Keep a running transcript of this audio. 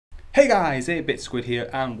Hey guys, 8-Bit Squid here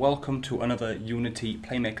and welcome to another Unity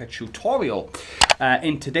Playmaker tutorial.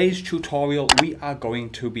 In today's tutorial we are going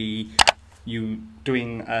to be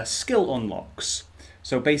doing skill unlocks.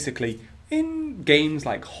 So basically in games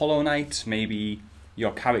like Hollow Knight, maybe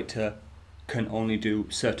your character can only do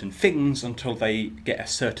certain things until they get a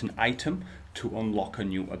certain item to unlock a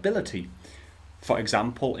new ability. For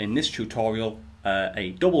example, in this tutorial,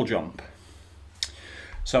 a double jump.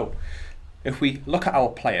 So if we look at our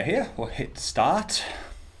player here, we'll hit start.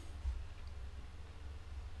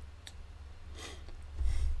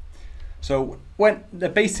 So when the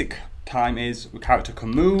basic time is the character can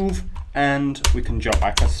move and we can jump. I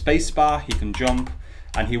press spacebar, he can jump,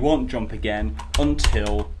 and he won't jump again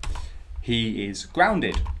until he is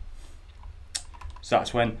grounded. So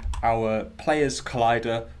that's when our player's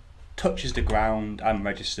collider touches the ground and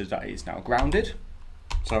registers that he is now grounded.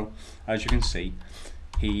 So as you can see,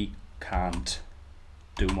 he can't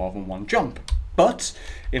do more than one jump. But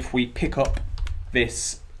if we pick up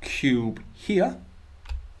this cube here,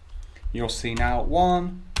 you'll see now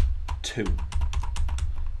 1, 2,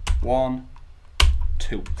 1,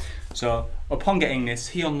 2. So upon getting this,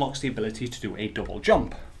 he unlocks the ability to do a double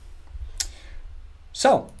jump.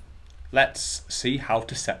 So let's see how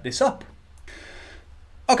to set this up.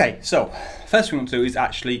 Okay, so first thing we want to do is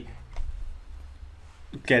actually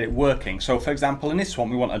get it working. So for example, in this one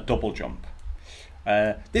we want a double jump.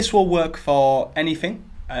 This will work for anything,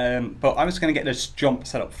 but I'm just going to get this jump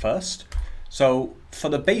set up first. So for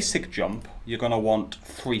the basic jump you're going to want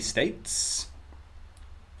 3 states,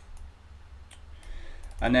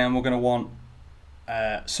 and then we're going to want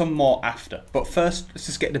some more after, but first let's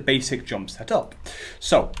just get the basic jump set up.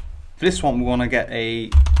 So for this one we want to get a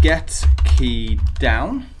get key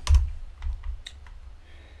down,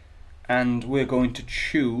 and we're going to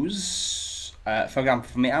choose, for example,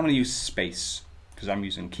 for me, I'm going to use space because I'm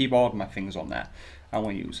using keyboard, my finger's on there. I'm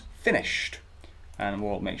going to use finished, and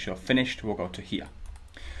we'll make sure finished, we'll go to here.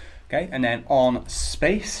 Okay, and then on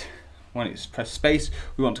space, when it's press space,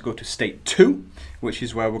 we want to go to state 2, which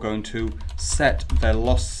is where we're going to set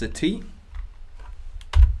velocity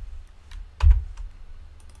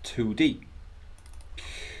 2D.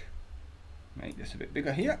 Make this a bit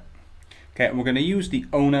bigger here. Okay, and we're going to use the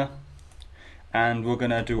owner, and we're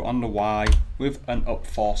going to do on the Y with an up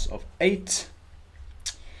force of 8.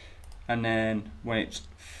 And then when it's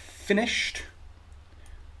finished,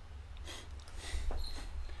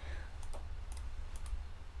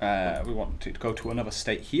 we want to go to another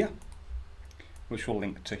state here, which will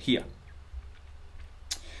link to here.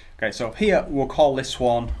 Okay, so here we'll call this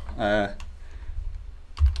one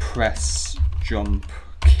press jump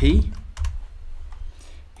key.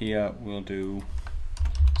 Here we'll do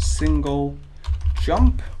single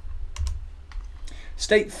jump.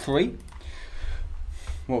 State 3,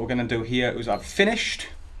 what we're going to do here is I've finished.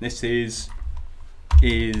 This is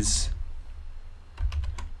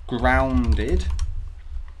grounded.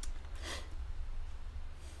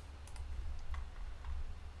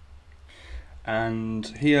 And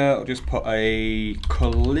here I'll just put a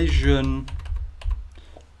collision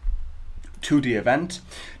 2D event.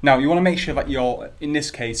 Now you want to make sure that you're, in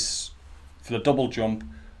this case, for the double jump,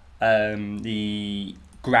 the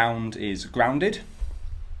ground is grounded,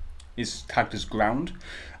 is tagged as ground.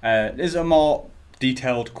 There's a more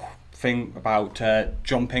detailed thing about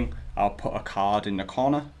jumping. I'll put a card in the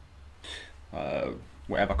corner,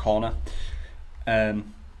 whatever corner, to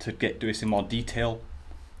do this in more detail.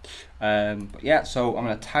 But yeah, so I'm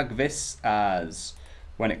going to tag this as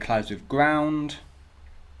when it collides with ground,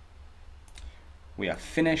 we are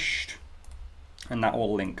finished, and that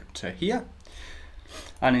will link to here.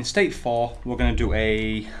 And in state 4, we're going to do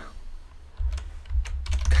a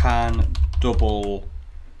can double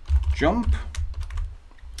jump.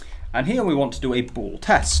 And here we want to do a bool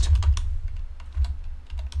test.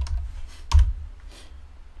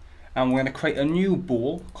 And we're going to create a new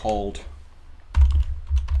bool called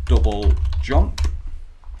double jump.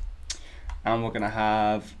 And we're going to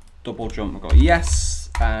have double jump, we'll go yes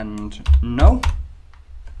and no.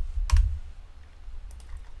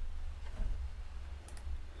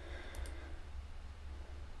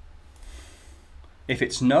 If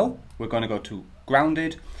it's no, we're going to go to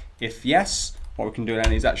grounded. If yes, what we can do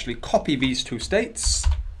then is actually copy these 2 states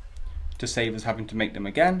to save us having to make them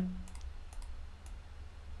again.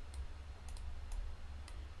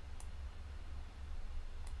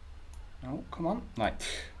 Oh, come on. Right.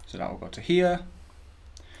 So that will go to here,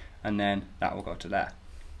 and then that will go to there.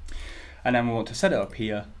 And then we want to set it up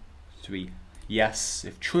here to be yes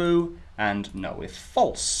if true and no if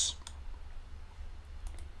false.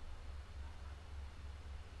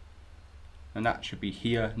 and that should be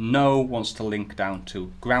here. No wants to link down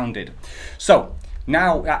to grounded. So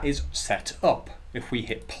now that is set up. If we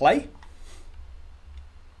hit play,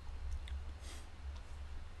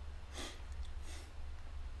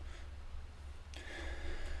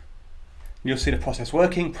 you'll see the process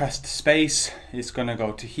working. Press space, it's going to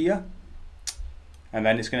go to here, and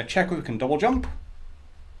then it's going to check if we can double jump,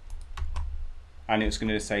 and it's going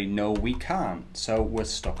to say no, we can't, so we're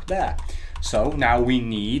stuck there. So now we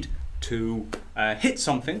need to hit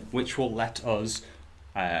something which will let us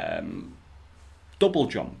double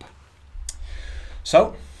jump.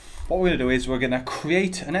 So what we're going to do is we're going to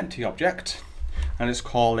create an empty object, and let's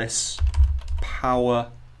call this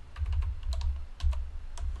power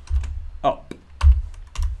up.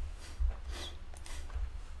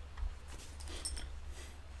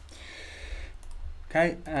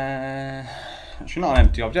 Okay, actually not an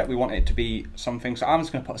empty object, we want it to be something, so I'm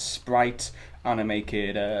just going to put a sprite and I make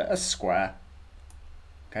it a square.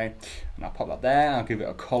 Okay, and I'll pop that there, I'll give it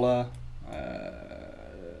a colour,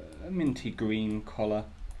 a minty green colour.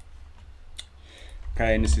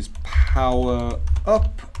 Okay, and this is power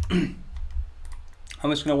up. I'm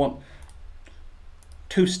just going to want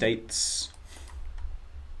two states.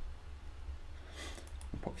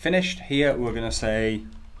 Put finished. Here we're going to say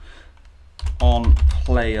on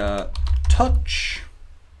player touch,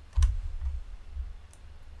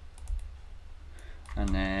 and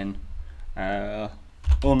then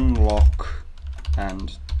unlock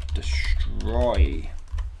and destroy.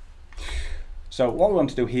 So what we want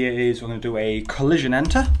to do here is we're going to do a collision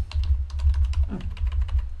enter.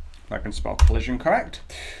 If I can spell collision correct.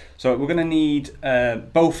 So we're going to need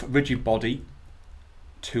both rigid body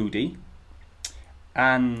 2D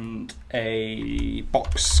and a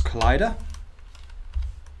box collider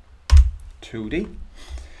 2D.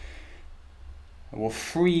 We'll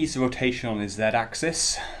freeze the rotation on the Z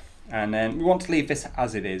axis, and then we want to leave this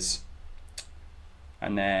as it is.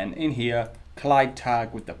 And then in here, collide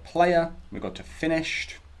tag with the player, we go to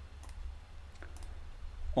finished,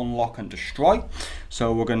 unlock and destroy.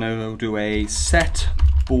 So we're going to do a set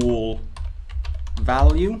bool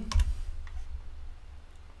value,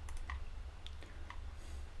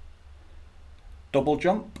 double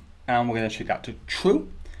jump, and we're going to check that to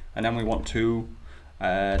true, and then we want to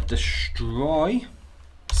destroy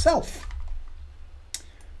self.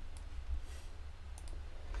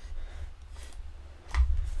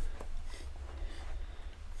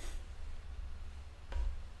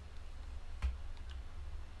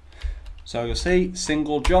 So you'll see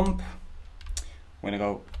single jump, we're going to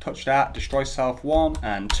go touch that, destroy self 1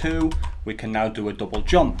 and 2, we can now do a double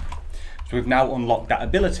jump. So we've now unlocked that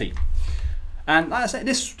ability. And like I said,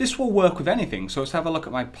 this will work with anything. So let's have a look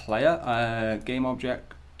at my player, game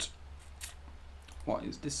object. What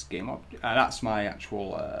is this game object? That's my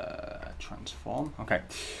actual transform, okay.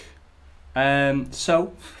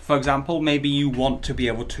 So for example, maybe you want to be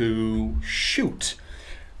able to shoot.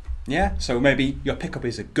 Yeah, so maybe your pickup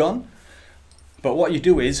is a gun, but what you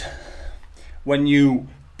do is, when you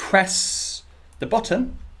press the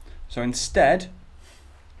button, so instead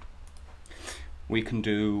we can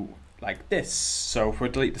do like this. So if we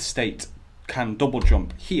delete the state can double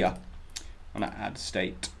jump here, I'm going to add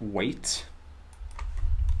state wait,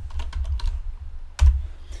 and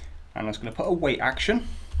I'm just going to put a wait action,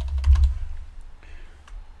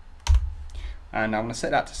 and I'm going to set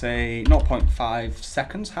that to say 0.5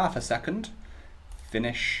 seconds, half a second,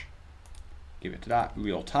 finish, give it to that,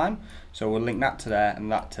 real time. So we'll link that to there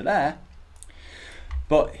and that to there.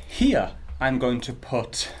 But here I'm going to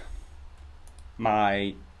put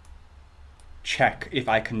my check if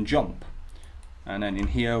I can jump. And then in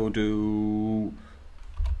here we'll do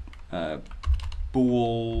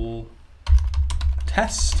bool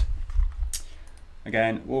test.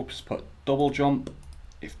 Again, we'll just put double jump.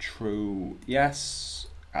 If true, yes.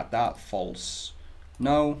 Add that, false,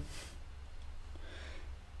 no.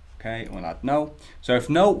 Okay, we'll add no. So if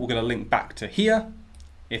no, we're going to link back to here.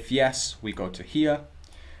 If yes, we go to here.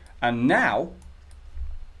 And now,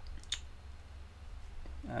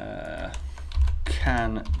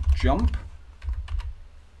 can jump.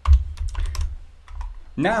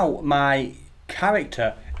 Now my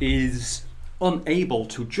character is unable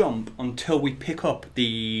to jump until we pick up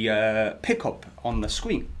the pickup on the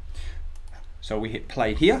screen. So we hit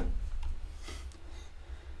play here.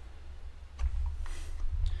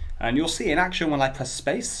 And you'll see in action when I press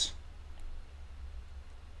space.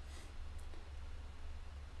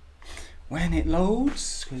 When it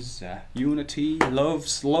loads, because Unity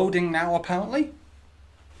loves loading now apparently.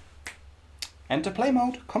 Enter play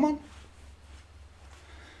mode, come on.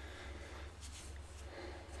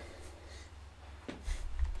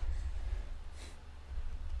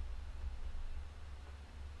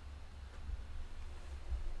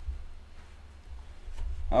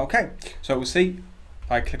 Okay, so we'll see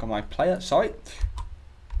if I click on my player, sorry.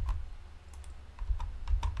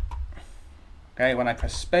 Okay, when I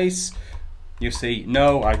press space, you see,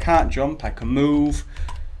 no, I can't jump, I can move,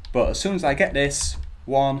 but as soon as I get this,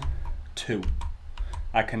 1, 2,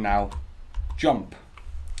 I can now jump.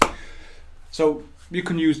 So you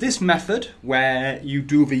can use this method where you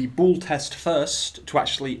do the bool test first to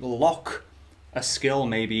actually lock a skill,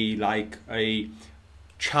 maybe like a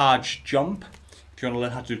charge jump. If you want to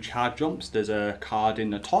learn how to do charge jumps, there's a card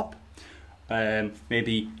in the top.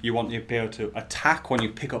 Maybe you want to be able to attack when you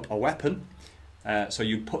pick up a weapon. So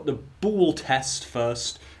you put the bool test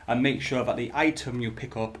first and make sure that the item you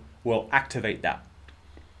pick up will activate that.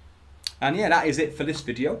 And yeah, that is it for this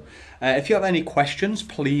video. If you have any questions,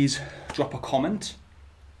 please drop a comment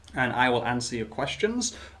and I will answer your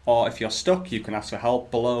questions. Or if you're stuck, you can ask for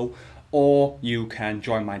help below, or you can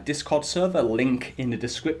join my Discord server, link in the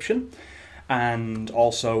description and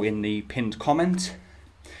also in the pinned comment.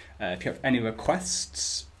 If you have any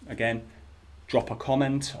requests, again, drop a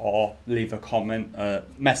comment or leave a comment,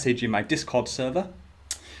 message in my Discord server.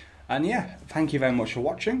 And yeah, thank you very much for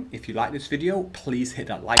watching. If you like this video, please hit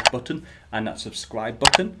that like button and that subscribe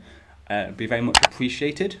button. It'd be very much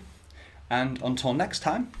appreciated. And until next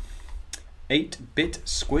time, 8-Bit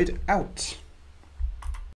Squid out.